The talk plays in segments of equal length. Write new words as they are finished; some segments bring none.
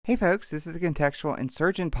Hey folks, this is the Contextual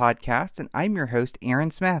Insurgent Podcast, and I'm your host,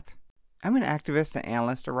 Aaron Smith. I'm an activist, an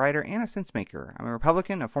analyst, a writer, and a sense-maker. I'm a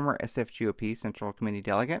Republican, a former SF-GOP Central Committee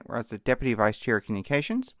delegate, where I was the Deputy Vice Chair of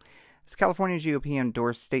Communications. As California GOP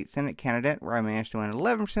endorsed State Senate candidate, where I managed to win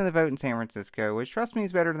 11% of the vote in San Francisco, which, trust me,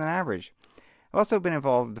 is better than average. I've also been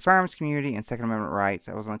involved with the firearms community and Second Amendment rights.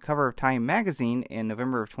 I was on the cover of Time magazine in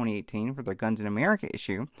November of 2018 for their Guns in America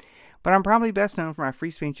issue. But I'm probably best known for my free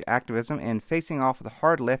speech activism and facing off with the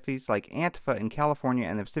hard lefties like Antifa in California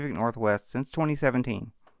and the Pacific Northwest since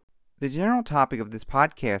 2017. The general topic of this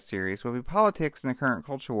podcast series will be politics and the current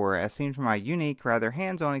culture war as seen from my unique, rather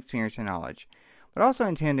hands-on experience and knowledge, but also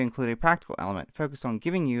intend to include a practical element focused on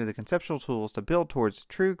giving you the conceptual tools to build towards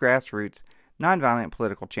true grassroots, nonviolent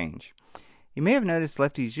political change. You may have noticed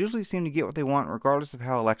lefties usually seem to get what they want regardless of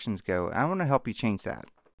how elections go, and I want to help you change that.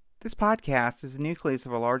 This podcast is the nucleus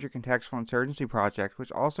of a larger contextual insurgency project,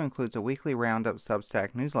 which also includes a weekly roundup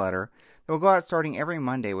Substack newsletter that will go out starting every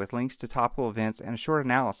Monday with links to topical events and a short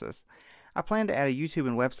analysis. I plan to add a YouTube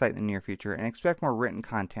and website in the near future and expect more written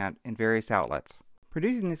content in various outlets.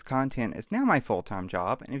 Producing this content is now my full-time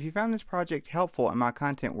job, and if you found this project helpful and my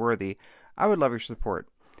content worthy, I would love your support.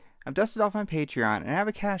 I've dusted off my Patreon and I have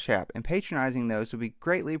a Cash App, and patronizing those would be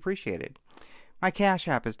greatly appreciated. My Cash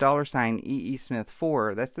App is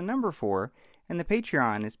 $EESmith4, that's the number 4, and the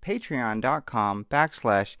Patreon is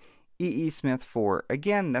patreon.com/EESmith4.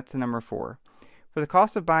 Again, that's the number 4. For the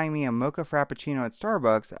cost of buying me a mocha frappuccino at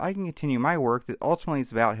Starbucks, I can continue my work that ultimately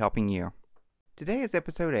is about helping you. Today is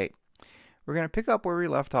episode 8. We're going to pick up where we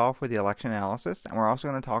left off with the election analysis, and we're also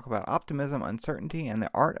going to talk about optimism, uncertainty, and the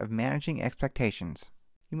art of managing expectations.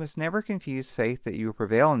 You must never confuse faith that you will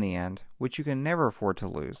prevail in the end, which you can never afford to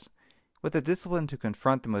lose, with the discipline to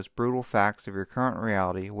confront the most brutal facts of your current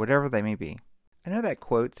reality, whatever they may be. I know that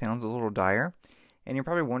quote sounds a little dire, and you're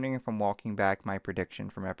probably wondering if I'm walking back my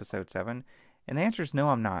prediction from episode 7, and the answer is no,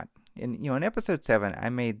 I'm not. In episode 7, I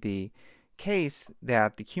made the case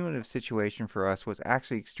that the cumulative situation for us was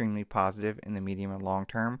actually extremely positive in the medium and long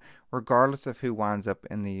term, regardless of who winds up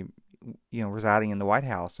in the, residing in the White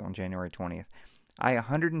House on January 20th. I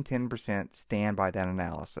 110% stand by that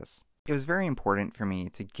analysis. It was very important for me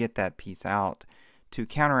to get that piece out to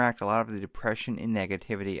counteract a lot of the depression and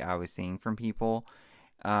negativity I was seeing from people.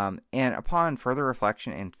 And upon further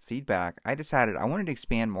reflection and feedback, I decided I wanted to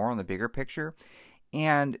expand more on the bigger picture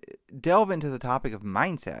and delve into the topic of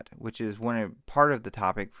mindset, which is part of the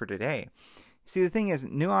topic for today. See, the thing is,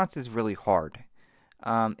 nuance is really hard.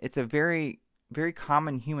 It's a very, very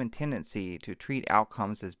common human tendency to treat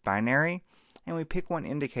outcomes as binary, and we pick one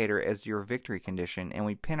indicator as your victory condition, and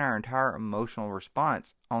we pin our entire emotional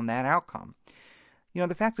response on that outcome.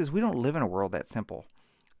 The fact is, we don't live in a world that simple.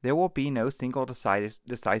 There will be no single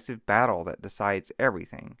decisive battle that decides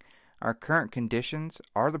everything. Our current conditions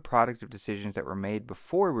are the product of decisions that were made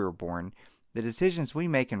before we were born. The decisions we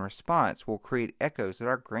make in response will create echoes that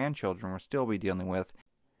our grandchildren will still be dealing with.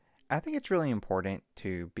 I think it's really important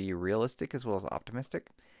to be realistic as well as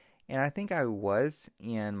optimistic. And I think I was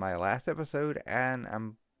in my last episode,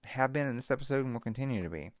 and have been in this episode, and will continue to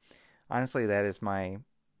be. Honestly, that is my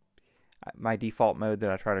default mode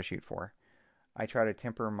that I try to shoot for. I try to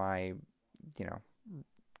temper my,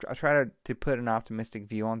 I try to put an optimistic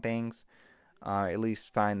view on things, at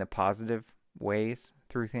least find the positive ways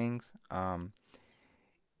through things,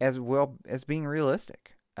 as well as being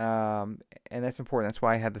realistic. And that's important. That's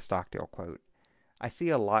why I had the Stockdale quote. I see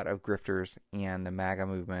a lot of grifters in the MAGA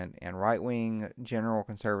movement and right-wing general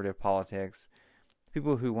conservative politics,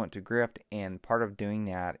 people who want to grift, and part of doing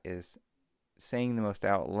that is saying the most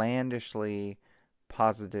outlandishly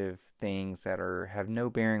positive things that have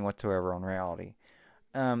no bearing whatsoever on reality.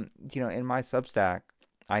 In my Substack,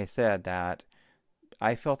 I said that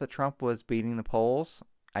I felt that Trump was beating the polls.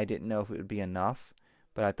 I didn't know if it would be enough,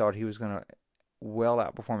 but I thought he was going to well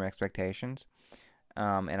outperform expectations.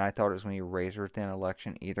 And I thought it was going to be a razor-thin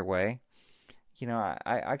election either way.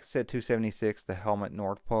 I said 276, the Helmut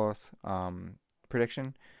Nordquist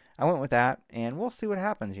prediction. I went with that, and we'll see what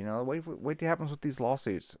happens. Wait to what happens with these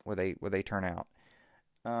lawsuits where they turn out.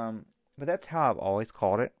 But that's how I've always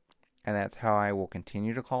called it, and that's how I will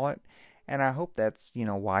continue to call it. And I hope that's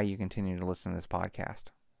why you continue to listen to this podcast.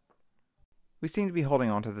 We seem to be holding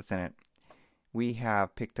on to the Senate. We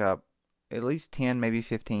have picked up at least 10, maybe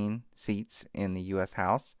 15 seats in the U.S.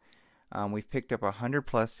 House. We've picked up 100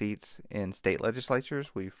 plus seats in state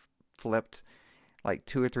legislatures. We've flipped like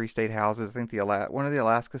 2 or 3 state houses. I think one of the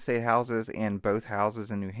Alaska state houses and both houses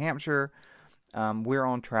in New Hampshire. We're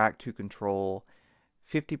on track to control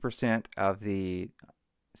 50% of the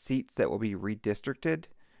seats that will be redistricted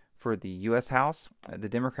for the U.S. House. The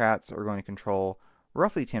Democrats are going to control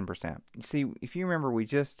roughly 10%. You see, if you remember, we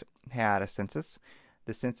just had a census.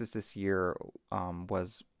 The census this year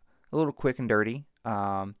was a little quick and dirty.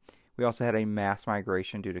 We also had a mass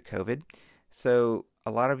migration due to COVID. So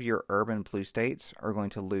a lot of your urban blue states are going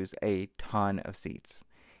to lose a ton of seats.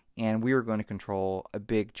 And we are going to control a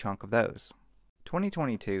big chunk of those.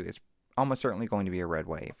 2022 is almost certainly going to be a red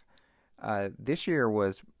wave. This year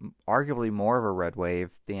was arguably more of a red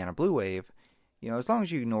wave than a blue wave, as long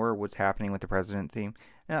as you ignore what's happening with the presidency.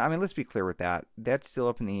 Now, I mean, let's be clear with that. That's still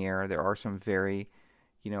up in the air. There are some very,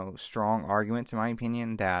 strong arguments, in my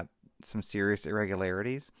opinion, that some serious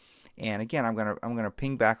irregularities. And again, I'm gonna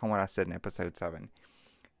ping back on what I said in episode 7.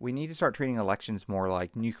 We need to start treating elections more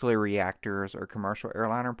like nuclear reactors or commercial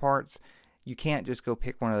airliner parts. You can't just go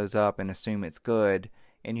pick one of those up and assume it's good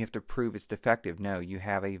and you have to prove it's defective. No, you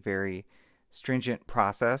have a very stringent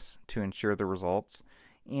process to ensure the results.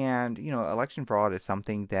 And, election fraud is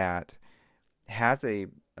something that has a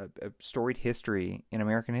storied history in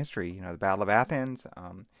American history. The Battle of Athens,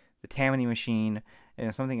 the Tammany machine,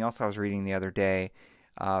 and something else I was reading the other day.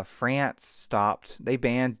 France they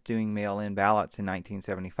banned doing mail-in ballots in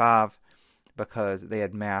 1975 because they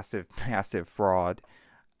had massive fraud.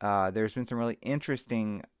 There's been some really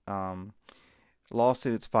interesting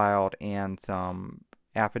lawsuits filed and some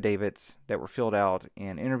affidavits that were filled out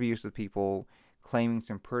and interviews with people claiming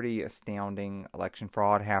some pretty astounding election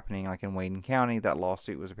fraud happening, like in Wayne County. That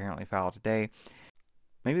lawsuit was apparently filed today.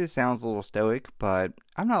 Maybe this sounds a little stoic, but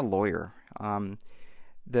I'm not a lawyer.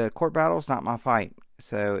 The court battle is not my fight,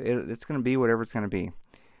 so it's going to be whatever it's going to be.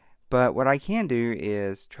 But what I can do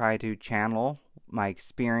is try to channel my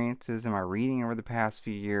experiences and my reading over the past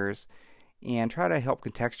few years and try to help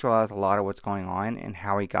contextualize a lot of what's going on and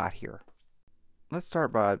how we got here. Let's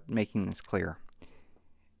start by making this clear.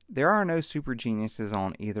 There are no super geniuses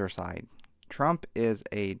on either side. Trump is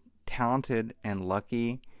a talented and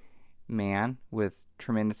lucky man with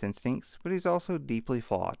tremendous instincts, but he's also deeply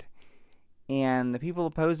flawed. And the people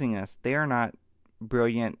opposing us, they are not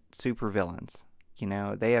brilliant supervillains.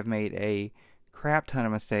 They have made a crap ton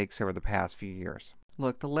of mistakes over the past few years.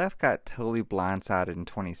 Look, the left got totally blindsided in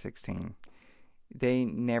 2016. They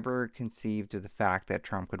never conceived of the fact that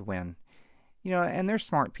Trump could win. And they're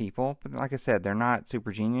smart people, but like I said, they're not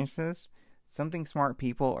super geniuses. Something smart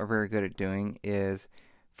people are very good at doing is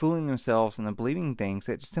fooling themselves into believing things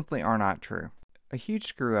that just simply are not true. A huge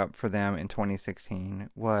screw up for them in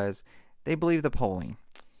 2016 was they believed the polling.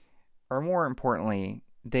 Or more importantly,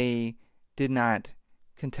 they did not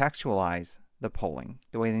contextualize the polling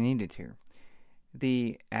the way they needed to.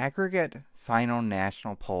 The aggregate final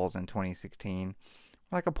national polls in 2016 were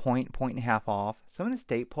like a point and a half off. Some of the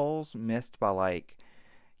state polls missed by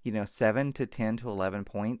 7 to 10 to 11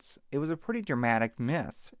 points. It was a pretty dramatic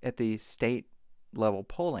miss at the state level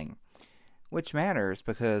polling, which matters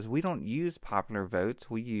because we don't use popular votes,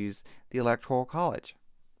 we use the Electoral College.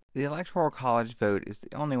 The Electoral College vote is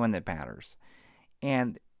the only one that matters.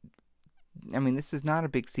 And, this is not a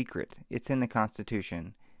big secret. It's in the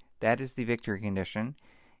Constitution. That is the victory condition.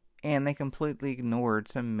 And they completely ignored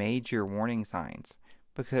some major warning signs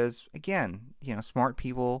because, again, smart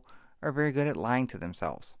people are very good at lying to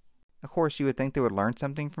themselves. Of course, you would think they would learn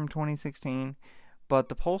something from 2016, but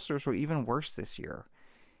the pollsters were even worse this year.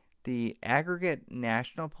 The aggregate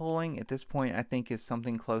national polling at this point, I think, is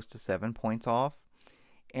something close to 7 points off.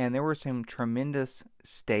 And there were some tremendous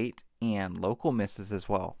state and local misses as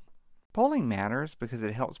well. Polling matters because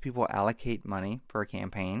it helps people allocate money for a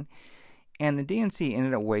campaign. And the DNC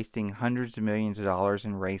ended up wasting hundreds of millions of dollars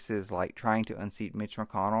in races like trying to unseat Mitch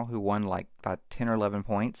McConnell, who won about 10 or 11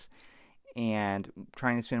 points, and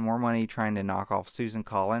trying to spend more money trying to knock off Susan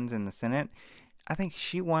Collins in the Senate. I think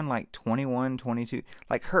she won 21, 22.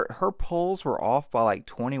 Her polls were off by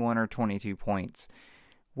 21 or 22 points,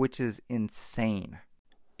 which is insane.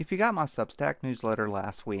 If you got my Substack newsletter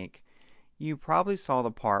last week, you probably saw the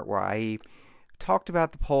part where I talked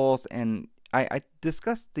about the polls and I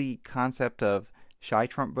discussed the concept of shy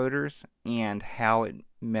Trump voters and how it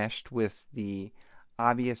meshed with the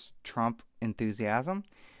obvious Trump enthusiasm.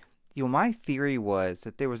 My theory was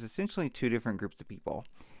that there was essentially two different groups of people.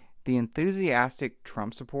 The enthusiastic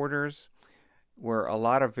Trump supporters were a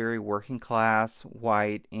lot of very working class,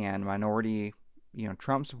 white, and minority,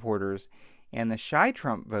 Trump supporters. And the shy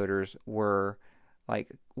Trump voters were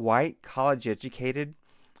white, college-educated,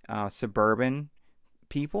 suburban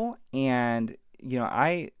people. And,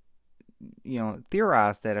 I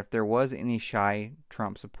theorized that if there was any shy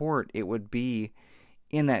Trump support, it would be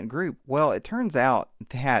in that group. Well, it turns out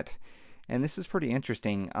that, and this is pretty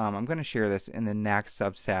interesting, I'm going to share this in the next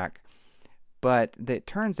Substack, But it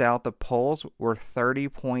turns out the polls were 30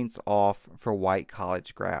 points off for white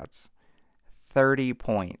college grads. 30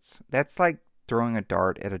 points. That's like throwing a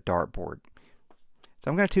dart at a dartboard. So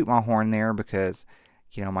I'm going to toot my horn there because,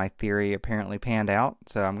 my theory apparently panned out.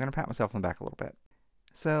 So I'm going to pat myself on the back a little bit.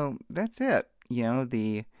 So that's it.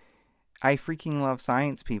 The I freaking love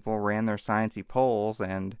science people ran their sciencey polls,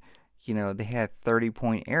 and, they had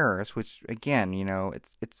 30-point errors, which, again,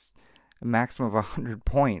 it's a maximum of 100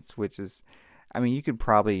 points, which is, you could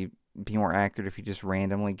probably be more accurate if you just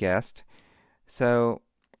randomly guessed. So,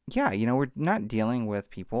 yeah, we're not dealing with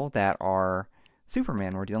people that are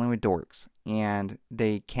Supermen. We're dealing with dorks, and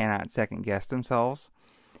they cannot second guess themselves.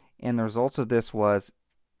 And the results of this was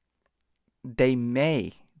they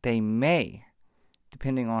may,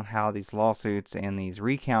 depending on how these lawsuits and these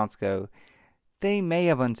recounts go, they may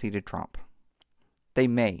have unseated Trump. They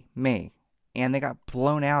may. And they got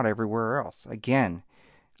blown out everywhere else. Again,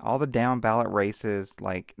 all the down ballot races,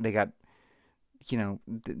 like they got,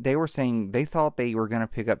 they were saying they thought they were going to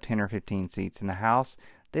pick up 10 or 15 seats in the House.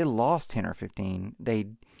 They lost 10 or 15. They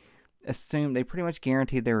assumed, they pretty much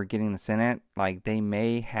guaranteed they were getting the Senate. Like they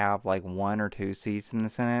may have like 1 or 2 seats in the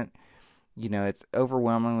Senate. It's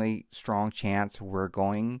overwhelmingly strong chance we're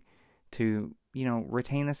going to,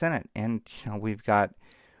 retain the Senate. And, we've got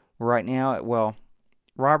right now, well,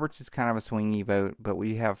 Roberts is kind of a swingy vote, but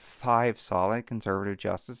we have 5 solid conservative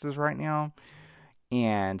justices right now.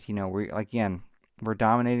 And, we're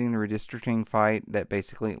dominating the redistricting fight that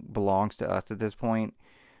basically belongs to us at this point.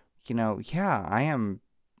 I'm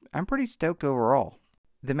pretty stoked overall.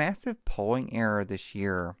 The massive polling error this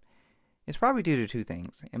year is probably due to 2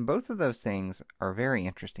 things, and both of those things are very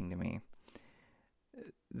interesting to me.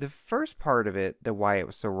 The first part of it, the why it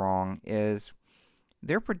was so wrong, is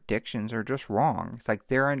their predictions are just wrong. It's like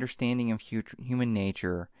their understanding of human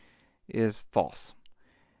nature is false.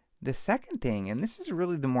 The second thing, and this is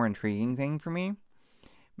really the more intriguing thing for me,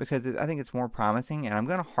 because I think it's more promising, and I'm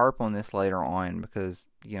going to harp on this later on because,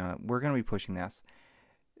 we're going to be pushing this.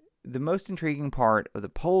 The most intriguing part of the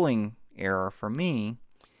polling error for me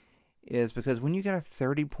is because when you get a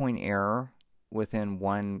 30-point error within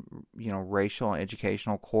one, racial and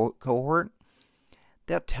educational cohort,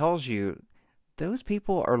 that tells you those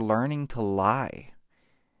people are learning to lie.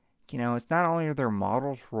 It's not only are their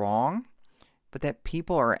models wrong, but that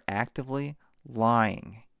people are actively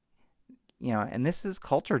lying. And this is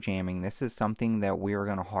culture jamming. This is something that we are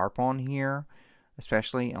going to harp on here,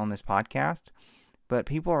 especially on this podcast. But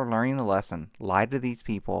people are learning the lesson. Lie to these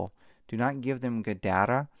people. Do not give them good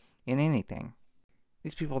data in anything.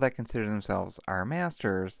 These people that consider themselves our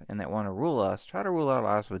masters and that want to rule us, try to rule our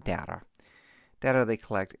lives with data. Data they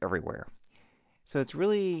collect everywhere. So it's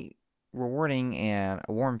really rewarding and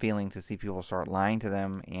a warm feeling to see people start lying to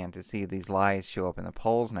them and to see these lies show up in the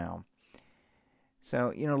polls now.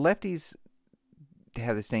 So, lefties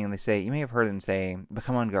have this thing and they say, you may have heard them say,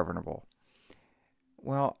 become ungovernable.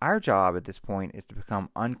 Well, our job at this point is to become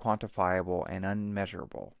unquantifiable and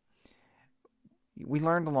unmeasurable. We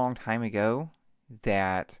learned a long time ago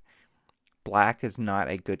that black is not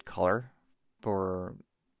a good color for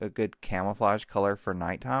a good camouflage color for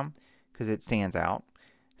nighttime because it stands out.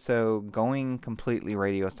 So going completely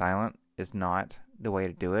radio silent is not the way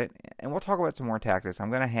to do it. And we'll talk about some more tactics. I'm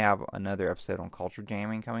going to have another episode on culture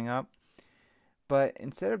jamming coming up. But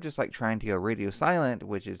instead of just like trying to go radio silent,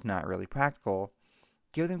 which is not really practical,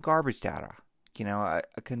 give them garbage data. A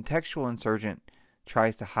contextual insurgent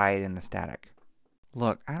tries to hide in the static.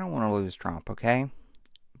 Look, I don't want to lose Trump, okay?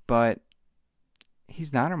 But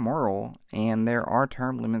he's not immoral, and there are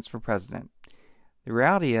term limits for president. The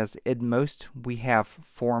reality is, at most, we have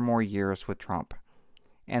 4 more years with Trump.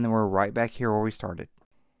 And then we're right back here where we started.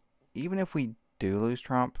 Even if we do lose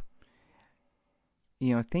Trump,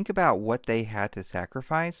 think about what they had to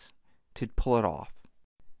sacrifice to pull it off.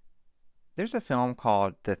 There's a film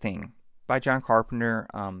called The Thing by John Carpenter.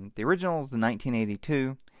 The original is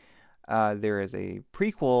 1982. There is a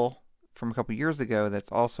prequel from a couple years ago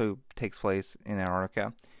that's also takes place in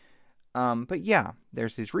Antarctica. But yeah,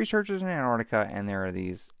 there's these researchers in Antarctica, and there are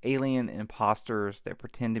these alien imposters that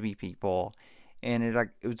pretend to be people, and it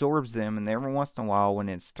absorbs them. And every once in a while, when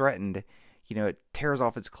it's threatened, it tears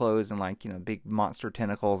off its clothes, and big monster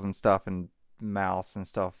tentacles and stuff, and mouths and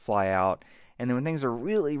stuff fly out. And then when things are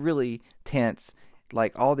really, really tense,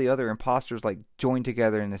 like all the other imposters join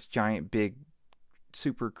together in this giant, big,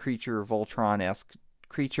 super creature, Voltron-esque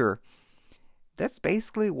creature. That's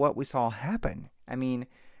basically what we saw happen.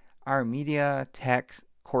 Our media, tech,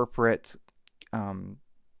 corporate,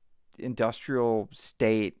 industrial,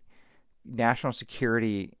 state, national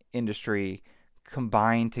security industry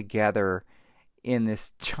combined together in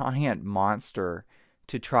this giant monster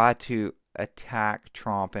to try to attack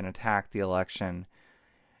Trump and attack the election.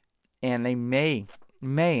 And they may,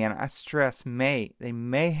 and I stress they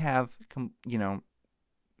may have,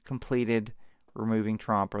 completed removing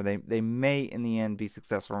Trump, or they may in the end be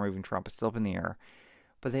successful in removing Trump. It's still up in the air.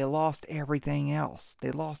 But they lost everything else.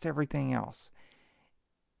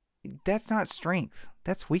 That's not strength.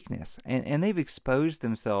 That's weakness. And they've exposed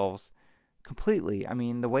themselves completely. I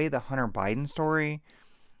mean, the way the Hunter Biden story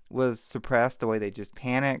was suppressed, the way they just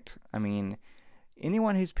panicked. I mean,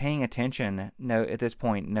 anyone who's paying attention at this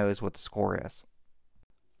point knows what the score is.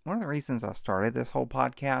 One of the reasons I started this whole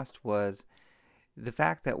podcast was the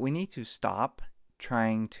fact that we need to stop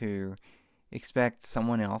trying to expect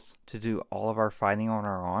someone else to do all of our fighting on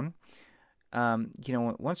our own.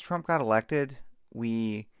 Once Trump got elected,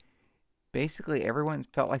 everyone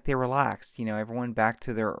felt like they relaxed. Everyone back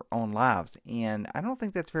to their own lives, and I don't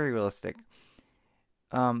think that's very realistic.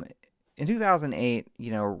 In 2008,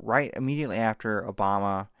 right immediately after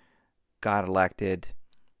Obama got elected,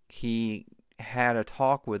 he had a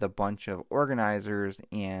talk with a bunch of organizers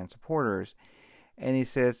and supporters. And he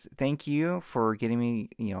says, "Thank you for getting me,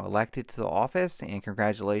 elected to the office, and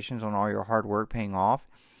congratulations on all your hard work paying off.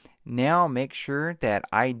 Now make sure that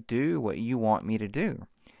I do what you want me to do."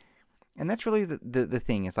 And that's really the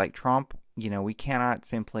thing. It's like Trump, we cannot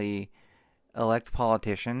simply elect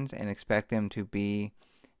politicians and expect them to be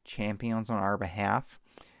champions on our behalf.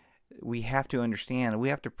 We have to understand that we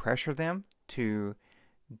have to pressure them to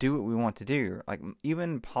do what we want to do. Like,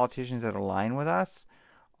 even politicians that align with us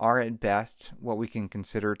are at best what we can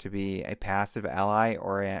consider to be a passive ally,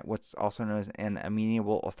 or what's also known as an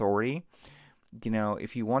amenable authority.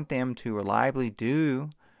 If you want them to reliably do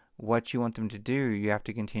what you want them to do, you have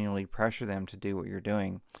to continually pressure them to do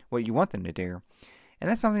what you want them to do. And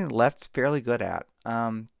that's something the left's fairly good at.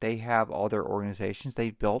 They have all their organizations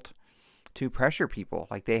they've built to pressure people.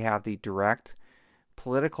 Like, they have the direct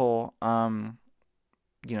political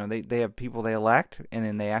they have people they elect, and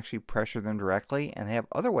then they actually pressure them directly, and they have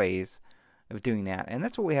other ways of doing that. And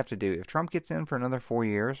that's what we have to do. If Trump gets in for another 4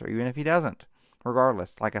 years, or even if he doesn't,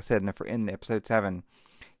 regardless, like I said in episode 7,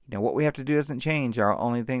 what we have to do doesn't change. Our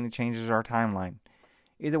only thing that changes is our timeline.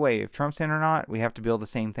 Either way, if Trump's in or not, we have to build the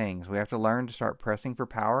same things. We have to learn to start pressing for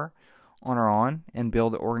power on our own and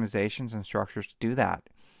build organizations and structures to do that.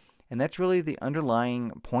 And that's really the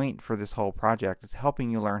underlying point for this whole project, is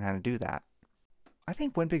helping you learn how to do that. I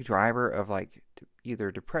think one big driver of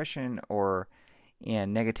either depression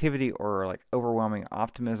and negativity, or overwhelming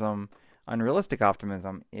optimism, unrealistic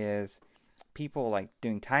optimism, is people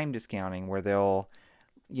doing time discounting, where they'll,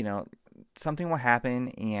 something will happen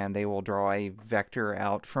and they will draw a vector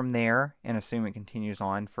out from there and assume it continues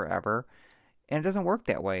on forever. And it doesn't work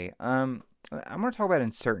that way. I'm going to talk about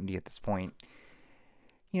uncertainty at this point.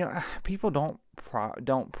 People don't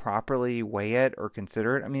properly weigh it or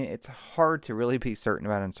consider it. I mean, it's hard to really be certain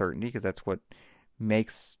about uncertainty, because that's what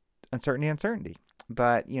makes uncertainty.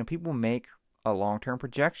 But, people make a long-term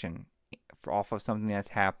projection off of something that's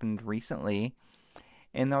happened recently,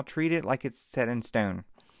 and they'll treat it like it's set in stone.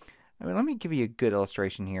 I mean, let me give you a good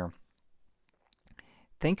illustration here.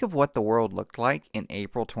 Think of what the world looked like in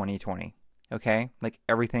April 2020, okay? Like,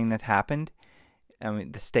 everything that happened. I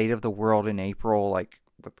mean, the state of the world in April,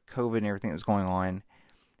 with COVID and everything that was going on.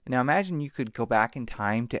 Now, imagine you could go back in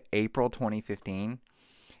time to April 2015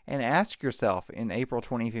 and ask yourself in April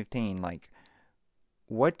 2015,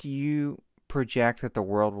 what do you project that the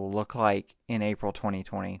world will look like in April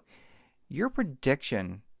 2020? Your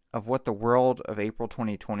prediction of what the world of April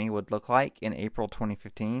 2020 would look like in April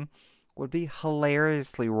 2015 would be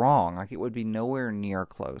hilariously wrong. It would be nowhere near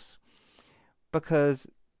close, because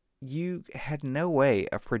you had no way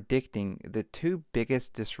of predicting the two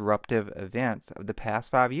biggest disruptive events of the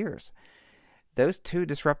past 5 years. Those two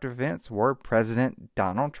disruptive events were President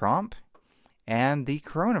Donald Trump and the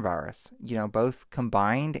coronavirus, both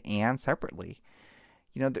combined and separately.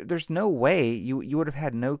 There's no way you would have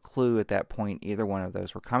had no clue at that point either one of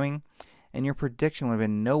those were coming, and your prediction would have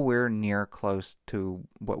been nowhere near close to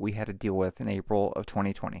what we had to deal with in April of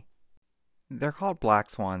 2020. They're called black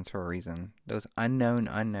swans for a reason. Those unknown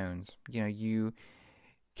unknowns. You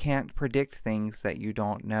can't predict things that you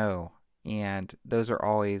don't know. And those are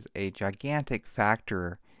always a gigantic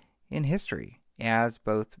factor in history, as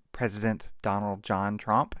both President Donald John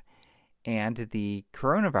Trump and the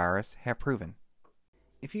coronavirus have proven.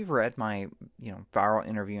 If you've read my, viral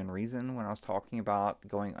interview in Reason, when I was talking about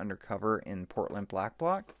going undercover in Portland Black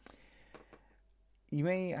Bloc, you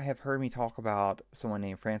may have heard me talk about someone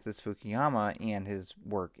named Francis Fukuyama and his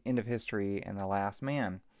work, End of History and The Last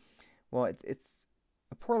Man. Well, it's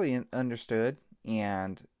poorly understood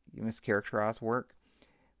and mischaracterized work.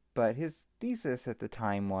 But his thesis at the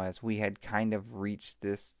time was we had kind of reached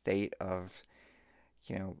this state of,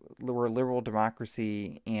 where liberal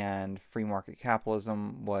democracy and free market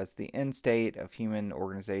capitalism was the end state of human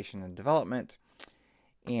organization and development,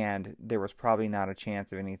 and there was probably not a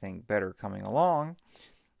chance of anything better coming along.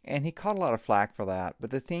 And he caught a lot of flack for that. But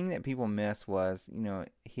the thing that people miss was,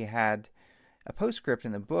 he had a postscript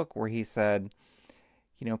in the book where he said,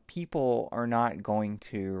 people are not going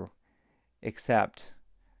to accept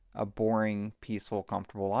a boring, peaceful,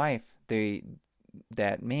 comfortable life.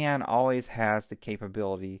 That man always has the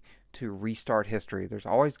capability to restart history. There's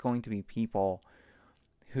always going to be people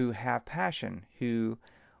who have passion, who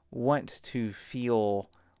want to feel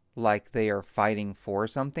like they are fighting for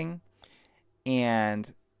something.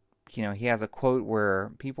 And he has a quote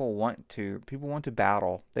where people want to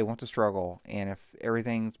battle, they want to struggle, and if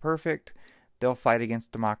everything's perfect, they'll fight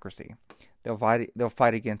against democracy. They'll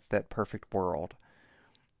fight against that perfect world.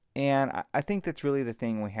 And I think that's really the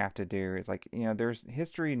thing we have to do is there's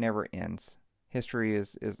history never ends. History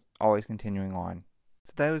is always continuing on.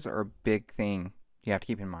 So those are a big thing you have to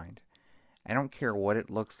keep in mind. I don't care what it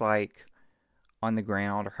looks like on the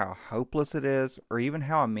ground or how hopeless it is or even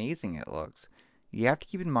how amazing it looks. You have to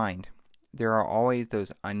keep in mind there are always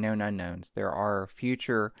those unknown unknowns. There are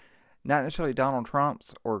future, not necessarily Donald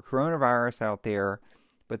Trumps or coronavirus out there,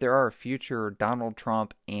 but there are future Donald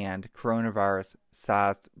Trump and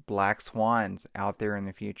coronavirus-sized black swans out there in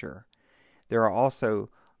the future. There are also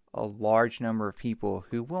a large number of people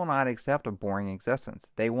who will not accept a boring existence.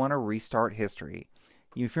 They want to restart history.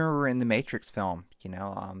 You remember in the Matrix film,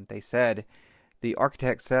 the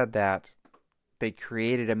architect said that they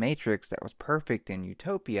created a matrix that was perfect in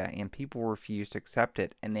utopia, and people refused to accept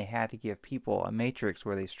it, and they had to give people a matrix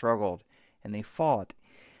where they struggled and they fought.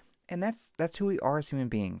 And that's who we are as human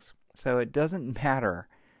beings. So it doesn't matter,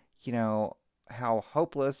 how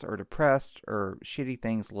hopeless or depressed or shitty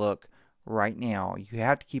things look right now. You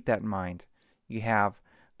have to keep that in mind. You have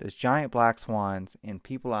those giant black swans and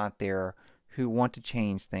people out there who want to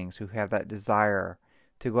change things, who have that desire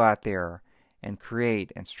to go out there and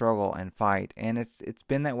create and struggle and fight. And it's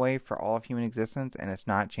been that way for all of human existence, and it's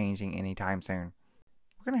not changing anytime soon.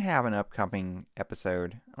 We're going to have an upcoming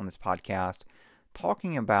episode on this podcast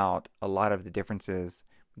talking about a lot of the differences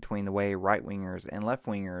between the way right-wingers and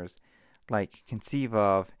left-wingers conceive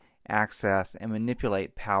of, access, and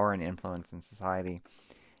manipulate power and influence in society.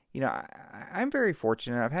 I'm very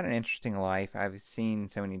fortunate. I've had an interesting life. I've seen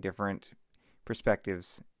so many different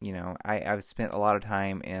perspectives. I've spent a lot of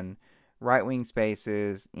time in right-wing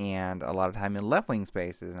spaces and a lot of time in left-wing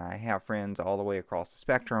spaces, and I have friends all the way across the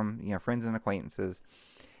spectrum, friends and acquaintances.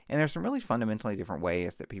 And there's some really fundamentally different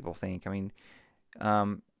ways that people think. There's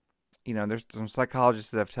some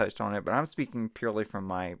psychologists that have touched on it, but I'm speaking purely from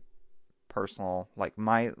my personal,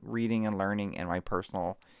 my reading and learning and my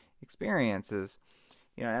personal experiences.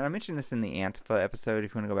 And I mentioned this in the Antifa episode,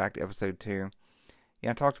 if you want to go back to episode 2.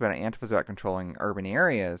 I talked about it. Antifa is about controlling urban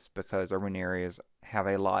areas because urban areas have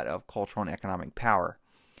a lot of cultural and economic power.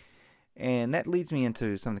 And that leads me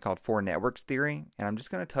into something called Four Networks theory, and I'm just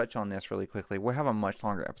going to touch on this really quickly. We'll have a much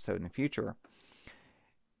longer episode in the future.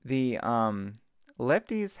 The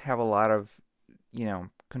lefties have a lot of,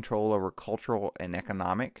 control over cultural and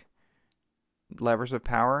economic levers of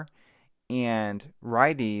power, and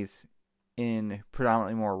righties in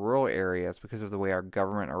predominantly more rural areas, because of the way our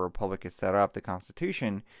government or republic is set up, the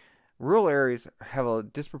Constitution, rural areas have a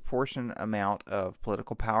disproportionate amount of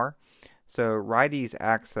political power. So righties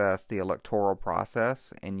access the electoral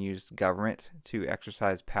process and use government to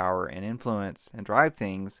exercise power and influence and drive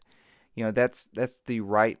things. That's the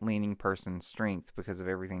right-leaning person's strength because of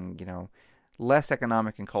everything, less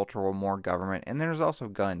economic and cultural, more government. And there's also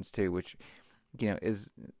guns too, which,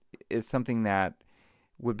 is something that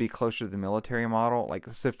would be closer to the military model.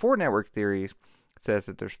 So Four Network theory says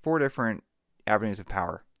that there's 4 different avenues of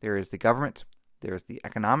power. There is the government, there is the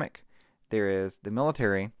economic, there is the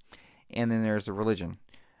military, and then there's the religion.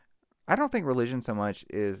 I don't think religion so much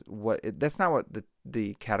is that's not what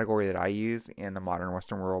the category that I use in the modern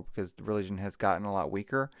Western world, because religion has gotten a lot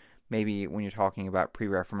weaker. Maybe when you're talking about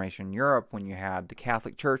pre-Reformation Europe, when you had the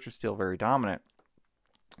Catholic Church was still very dominant.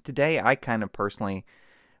 Today, I kind of personally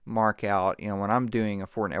mark out, when I'm doing a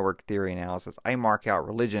Four Network theory analysis, I mark out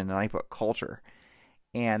religion and I put culture.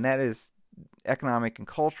 And that is economic and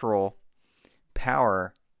cultural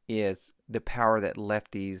power is the power that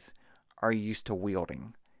lefties are used to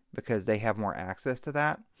wielding because they have more access to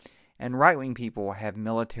that. And right-wing people have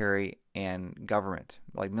military and government,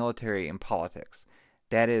 military and politics.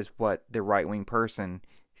 That is what the right-wing person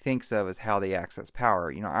thinks of as how they access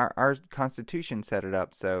power. Our Constitution set it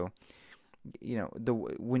up so,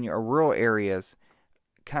 when you're rural areas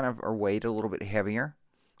kind of are weighed a little bit heavier.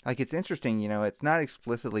 Like, it's interesting, it's not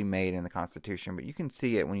explicitly made in the Constitution, but you can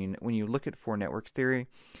see it when you look at four networks theory.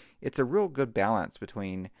 It's a real good balance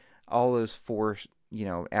between all those four,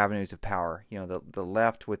 avenues of power. The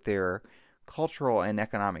left with their cultural and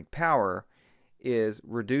economic power is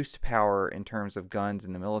reduced power in terms of guns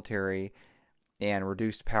in the military and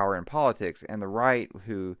reduced power in politics, and the right,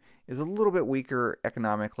 who is a little bit weaker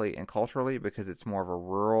economically and culturally because it's more of a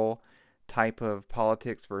rural type of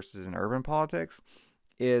politics versus an urban politics,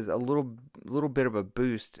 is a little bit of a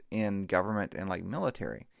boost in government and like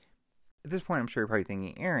military. At this point, I'm sure you're probably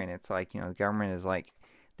thinking, Aaron, it's like, the government is like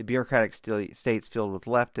the bureaucratic states filled with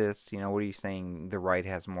leftists. What are you saying? The right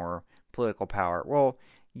has more political power. Well,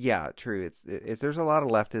 yeah, true. It's there's a lot of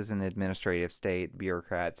leftists in the administrative state,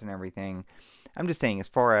 bureaucrats and everything. I'm just saying, as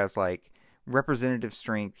far as like representative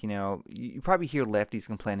strength, you probably hear lefties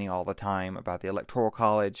complaining all the time about the Electoral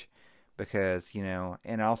College because,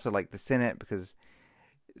 and also like the Senate, because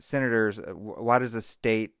senators, why does a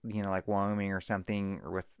state, like Wyoming or something,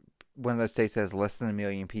 or with one of those states that has less than 1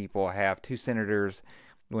 million people, have 2 senators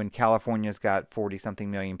when California's got 40 something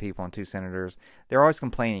million people and 2 senators? They're always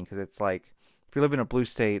complaining because it's like, if you live in a blue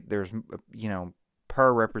state, there's,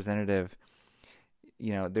 per representative,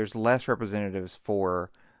 there's less representatives for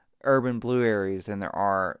urban blue areas than there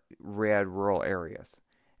are red rural areas.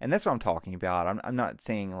 And that's what I'm talking about. I'm not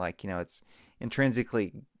saying like, it's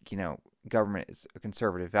intrinsically, government is a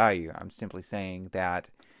conservative value. I'm simply saying that,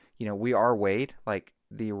 we are weighed, like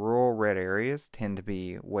the rural red areas tend to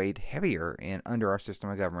be weighed heavier in under our system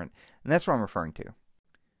of government. And that's what I'm referring to.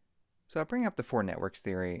 So I bring up the four networks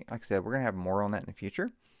theory. Like I said, we're going to have more on that in the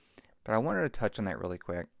future. But I wanted to touch on that really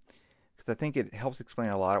quick because I think it helps explain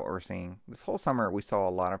a lot of what we're seeing. This whole summer, we saw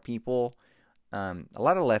a lot of people, a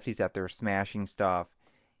lot of lefties out there smashing stuff,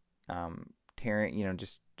 tearing,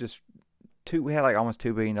 we had like almost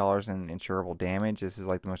 $2 billion in insurable damage. This is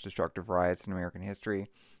like the most destructive riots in American history.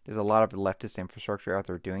 There's a lot of leftist infrastructure out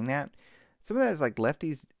there doing that. Some of that is like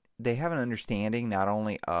lefties, they have an understanding not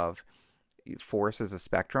only of force as a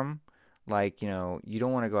spectrum, like, you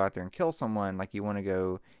don't want to go out there and kill someone, like you want to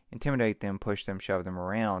go intimidate them, push them, shove them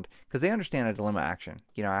around, because they understand a dilemma action.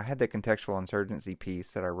 I had the contextual insurgency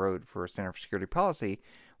piece that I wrote for Center for Security Policy,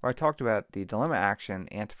 where I talked about the dilemma action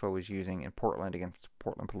Antifa was using in Portland against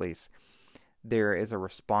Portland police. There is a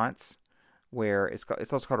response where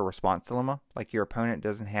it's also called a response dilemma. Like, your opponent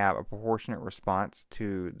doesn't have a proportionate response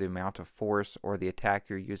to the amount of force or the attack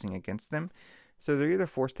you're using against them. So they're either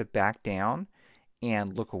forced to back down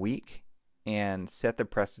and look weak and set the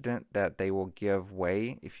precedent that they will give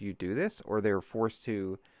way if you do this, or they're forced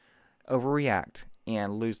to overreact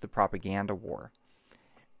and lose the propaganda war.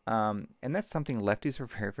 And that's something lefties are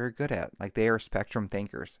very, very good at. Like, they are spectrum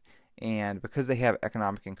thinkers. And because they have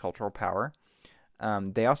economic and cultural power,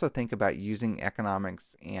 they also think about using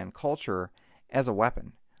economics and culture as a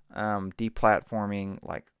weapon. Deplatforming,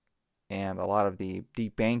 and a lot of the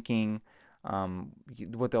debanking.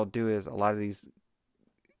 What they'll do is, a lot of these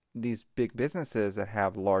big businesses that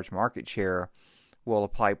have large market share will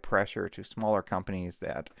apply pressure to smaller companies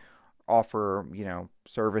that offer,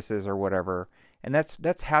 services or whatever. And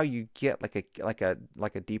that's how you get like a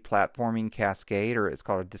deplatforming cascade, or it's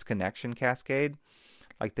called a disconnection cascade.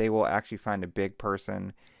 Like, they will actually find a big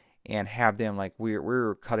person and have them like,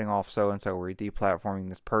 we're cutting off so and so, we're deplatforming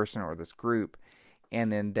this person or this group,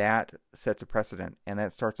 and then that sets a precedent, and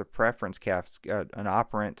that starts a preference an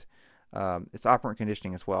operant. It's operant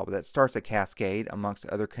conditioning as well, but that starts a cascade amongst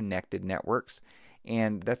other connected networks.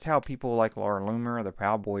 And that's how people like Laura Loomer, the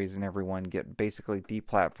Proud Boys, and everyone get basically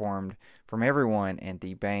deplatformed from everyone and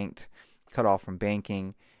debanked, cut off from banking.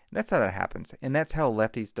 And that's how that happens. And that's how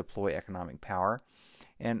lefties deploy economic power.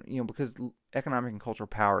 And, because economic and cultural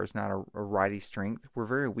power is not a righty strength, we're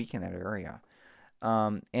very weak in that area.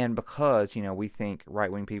 And because, we think,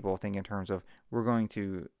 right-wing people think in terms of, we're going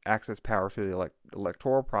to access power through the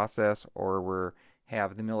electoral process, or we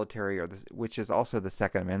have the military, which is also the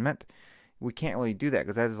Second Amendment. We can't really do that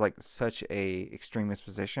because that is like such a extremist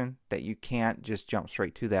position that you can't just jump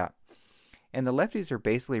straight to that. And the lefties are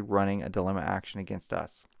basically running a dilemma action against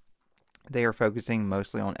us. They are focusing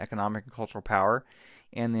mostly on economic and cultural power,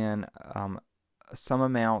 and then some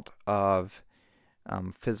amount of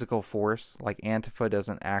physical force. Like, Antifa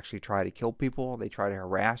doesn't actually try to kill people. They try to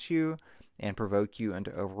harass you and provoke you into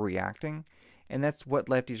overreacting. And that's what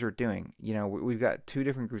lefties are doing. We've got two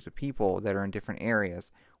different groups of people that are in different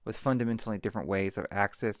areas with fundamentally different ways of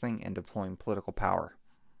accessing and deploying political power.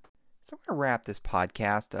 So I'm going to wrap this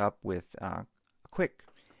podcast up with a quick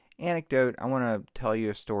anecdote, I want to tell you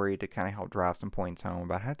a story to kind of help drive some points home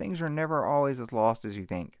about how things are never always as lost as you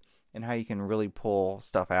think, and how you can really pull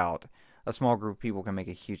stuff out. A small group of people can make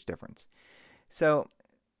a huge difference. So,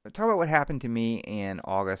 talk about what happened to me in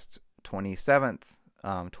August 27th,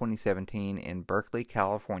 2017 in Berkeley,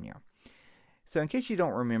 California. So, in case you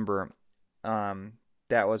don't remember,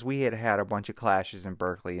 we had a bunch of clashes in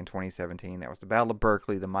Berkeley in 2017. That was the Battle of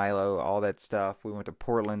Berkeley, the Milo, all that stuff. We went to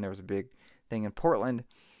Portland. There was a big thing in Portland.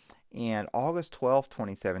 And August 12th,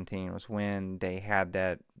 2017 was when they had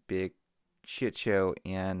that big shit show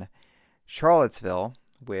in Charlottesville,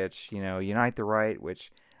 which, Unite the Right,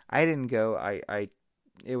 which I didn't go.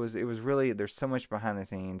 It was really, there's so much behind the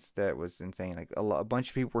scenes that was insane. Like a bunch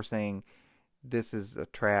of people were saying, this is a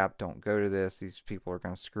trap, don't go to this, these people are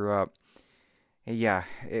going to screw up. And yeah,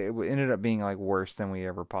 it ended up being like worse than we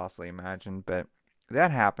ever possibly imagined, but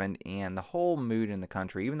that happened, and the whole mood in the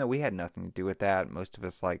country, even though we had nothing to do with that, most of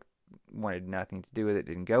us like wanted nothing to do with it,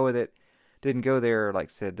 didn't go with it, didn't go there, like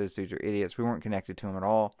said, those dudes are idiots, we weren't connected to them at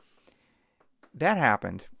all. That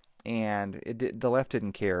happened, and the left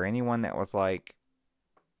didn't care. Anyone that was like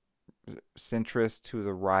centrist to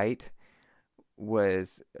the right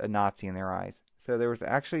was a Nazi in their eyes. So there was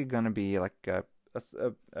actually going to be like a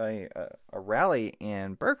rally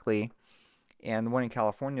in Berkeley, and one in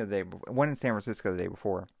California one in San Francisco the day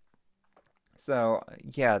before. So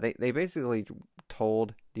yeah, they basically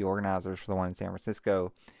told the organizers for the one in San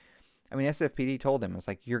Francisco. I mean, SFPD told them, it's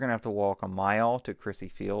like, you're gonna have to walk a mile to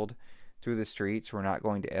Crissy Field through the streets. We're not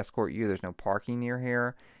going to escort you. There's no parking near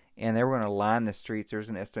here. And they were going to line the streets. There's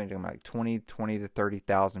an estimated like 20 to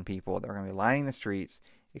 30,000 people. They're going to be lining the streets,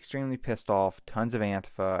 extremely pissed off, tons of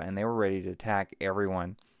Antifa, and they were ready to attack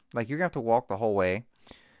everyone. Like, you're going to have to walk the whole way,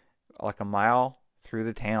 like a mile through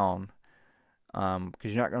the town, because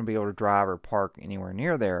you're not going to be able to drive or park anywhere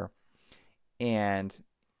near there. And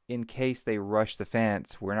in case they rush the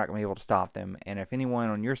fence, we're not going to be able to stop them. And if anyone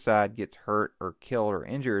on your side gets hurt or killed or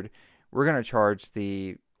injured, we're going to charge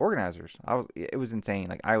the organizers. It was insane.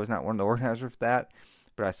 Like, I was not one of the organizers for that,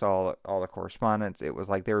 but I saw all the correspondence. It was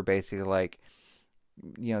like they were basically like,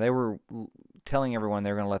 they were telling everyone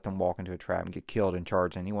they were going to let them walk into a trap and get killed and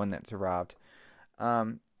charge anyone that survived.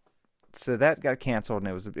 So that got canceled,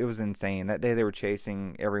 and it was insane. That day they were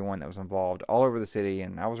chasing everyone that was involved all over the city,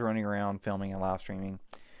 and I was running around filming and live streaming.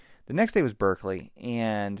 The next day was Berkeley,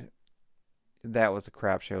 and that was a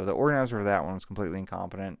crap show. The organizer of that one was completely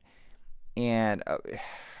incompetent, and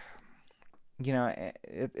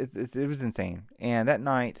it was insane. And that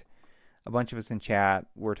night, a bunch of us in chat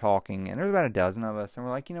were talking, and there was about a dozen of us, and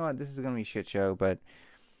we're like, you know what, this is going to be a shit show, but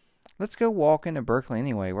let's go walk into Berkeley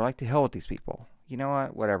anyway. We're like, to hell with these people. You know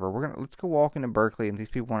what, whatever. Let's go walk into Berkeley, and if these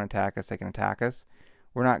people want to attack us, they can attack us.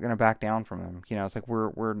 We're not going to back down from them. It's like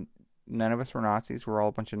we're none of us were Nazis. We're all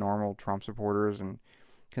a bunch of normal Trump supporters and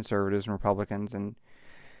conservatives and Republicans. And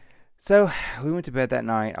so we went to bed that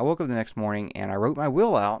night. I woke up the next morning, and I wrote my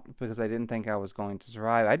will out because I didn't think I was going to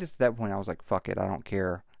survive. At that point, I was like, fuck it, I don't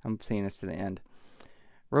care. I'm seeing this to the end.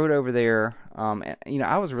 Rode over there. And,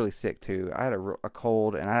 I was really sick too. I had a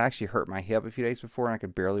cold, and I actually hurt my hip a few days before, and I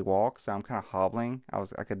could barely walk. So I'm kind of hobbling.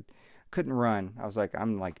 Couldn't run. I was like,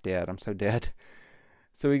 I'm like dead. I'm so dead.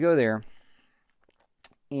 So we go there,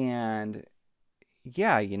 and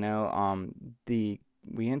yeah, we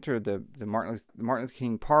entered the Martin Luther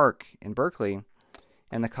King Park in Berkeley,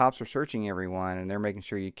 and the cops are searching everyone, and they're making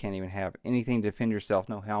sure you can't even have anything to defend yourself,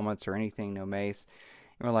 no helmets or anything, no mace.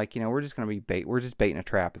 And we're like, we're just going to be we're just baiting a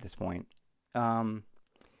trap at this point.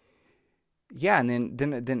 Yeah, and then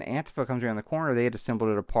Antifa comes around the corner. They had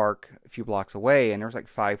assembled at a park a few blocks away, and there was like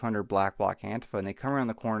 500 black bloc Antifa, and they come around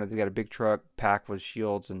the corner. They've got a big truck packed with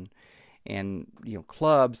shields and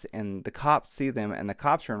clubs, and the cops see them, and the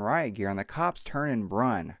cops are in riot gear, and the cops turn and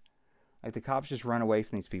run. Like, the cops just run away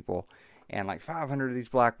from these people, and like 500 of these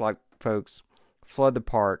black bloc folks flood the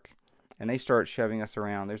park, and they start shoving us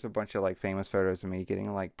around. There's a bunch of like famous photos of me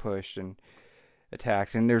getting like pushed and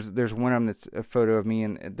attacked, and there's one of them that's a photo of me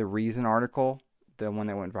in the Reason article, the one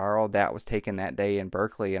that went viral. That was taken that day in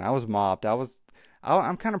Berkeley, and I was mobbed.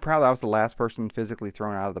 I'm kind of proud that I was the last person physically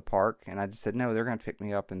thrown out of the park, and I just said, no, they're going to pick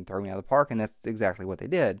me up and throw me out of the park, and that's exactly what they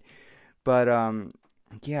did. But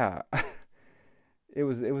yeah, it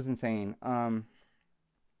was insane. I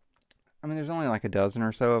mean, there's only like a dozen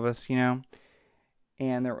or so of us, and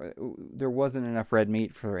there wasn't enough red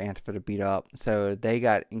meat for Antifa to beat up, so they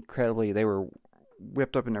were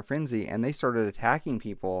whipped up in their frenzy, and they started attacking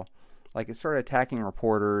people. Like, it started attacking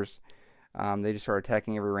reporters. They just started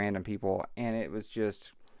attacking every random people, and it was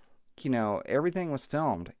just, everything was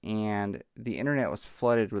filmed, and the internet was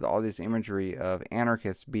flooded with all this imagery of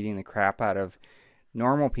anarchists beating the crap out of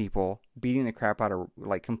normal people beating the crap out of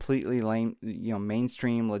like completely lame,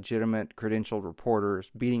 mainstream, legitimate, credentialed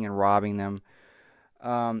reporters, beating and robbing them.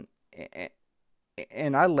 Um,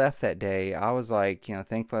 and I left that day. I was like,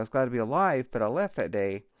 thankfully I was glad to be alive, but I left that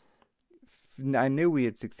day. I knew we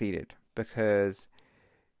had succeeded because,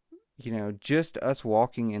 just us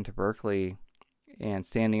walking into Berkeley and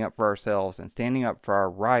standing up for ourselves and standing up for our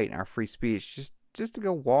right and our free speech, just to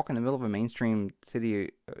go walk in the middle of a mainstream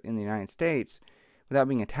city in the United States without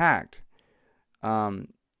being attacked.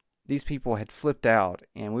 These people had flipped out,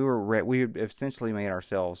 and we had essentially made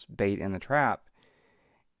ourselves bait in the trap.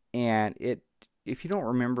 And if you don't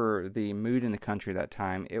remember the mood in the country at that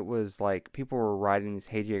time, it was like people were writing these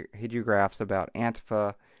hagiographs about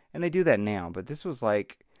Antifa, and they do that now. But this was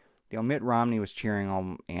like, Mitt Romney was cheering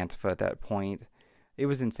on Antifa at that point. It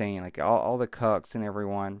was insane. Like all the cucks and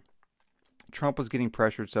everyone. Trump was getting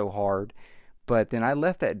pressured so hard. But then I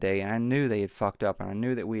left that day, and I knew they had fucked up, and I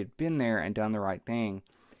knew that we had been there and done the right thing.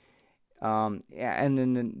 And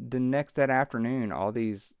then that afternoon, all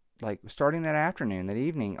these, like starting that afternoon, that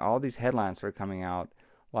evening, all these headlines started coming out,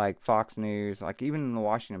 like Fox News, like even in the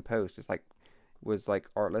Washington Post. It's like,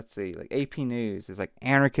 or let's see, like AP News is like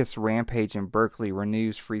anarchist rampage in Berkeley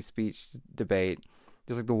renews free speech debate.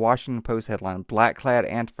 There's like the Washington Post headline, black-clad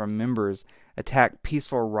Antifa members attack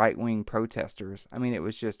peaceful right-wing protesters. I mean, it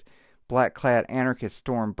was just black-clad anarchists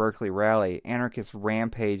storm Berkeley rally, anarchist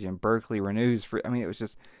rampage in Berkeley renews free. I mean, it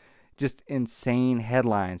was just insane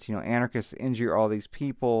headlines. Anarchists injure all these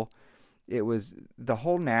people. It was, the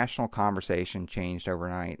whole national conversation changed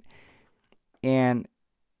overnight. And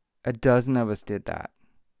a dozen of us did that.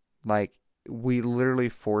 Like, we literally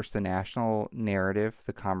forced the national narrative,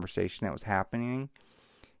 the conversation that was happening,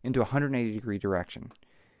 into a 180-degree direction.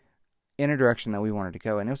 In a direction that we wanted to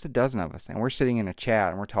go. And it was a dozen of us. And we're sitting in a chat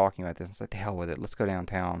and we're talking about this. And it's like, the hell with it. Let's go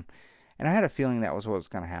downtown. And I had a feeling that was what was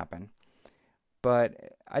going to happen.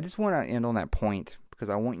 But I just want to end on that point because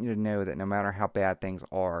I want you to know that no matter how bad things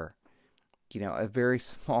are, a very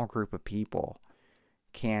small group of people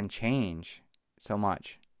can change so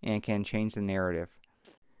much and can change the narrative.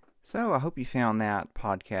 So I hope you found that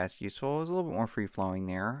podcast useful. It was a little bit more free-flowing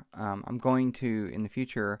there. I'm going to, in the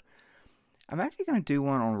future, I'm actually going to do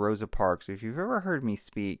one on Rosa Parks. If you've ever heard me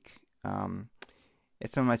speak, at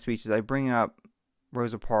some of my speeches, I bring up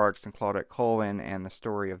Rosa Parks and Claudette Colvin and the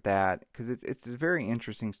story of that, because it's a very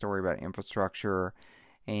interesting story about infrastructure,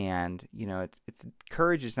 and it's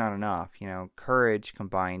courage is not enough. Courage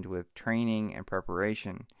combined with training and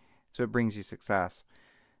preparation, so it brings you success.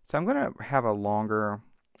 So I'm going to have a longer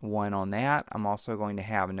one on that. I'm also going to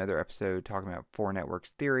have another episode talking about Four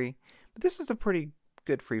Networks theory, but this is a pretty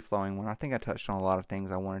good free-flowing one. I think I touched on a lot of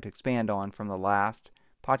things I wanted to expand on from the last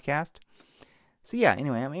podcast. So yeah,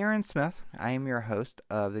 anyway, I'm Aaron Smith. I am your host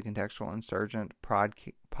of the Contextual Insurgent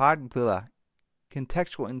Contextual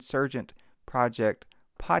Insurgent Project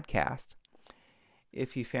podcast.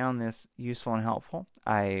 If you found this useful and helpful,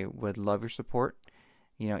 I would love your support.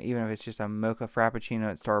 Even if it's just a mocha frappuccino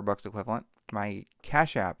at Starbucks equivalent. My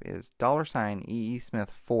Cash App is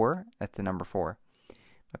 $EESmith4. That's the number 4.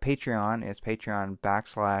 My Patreon is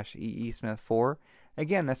Patreon.com/EESmith4.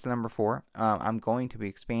 Again, that's the number 4. I'm going to be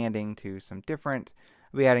expanding to some different,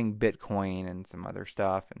 I'll be adding Bitcoin and some other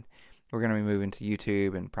stuff, and we're going to be moving to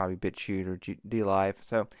YouTube and probably BitChute or DLive.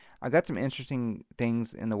 So I've got some interesting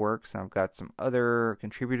things in the works, and I've got some other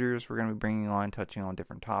contributors we're going to be bringing on, touching on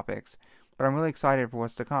different topics. But I'm really excited for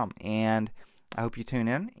what's to come, and I hope you tune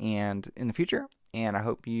in in the future, and I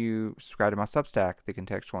hope you subscribe to my Substack, the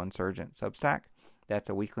Contextual Insurgent Substack. That's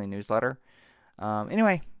a weekly newsletter.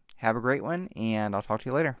 Anyway, have a great one, and I'll talk to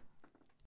you later.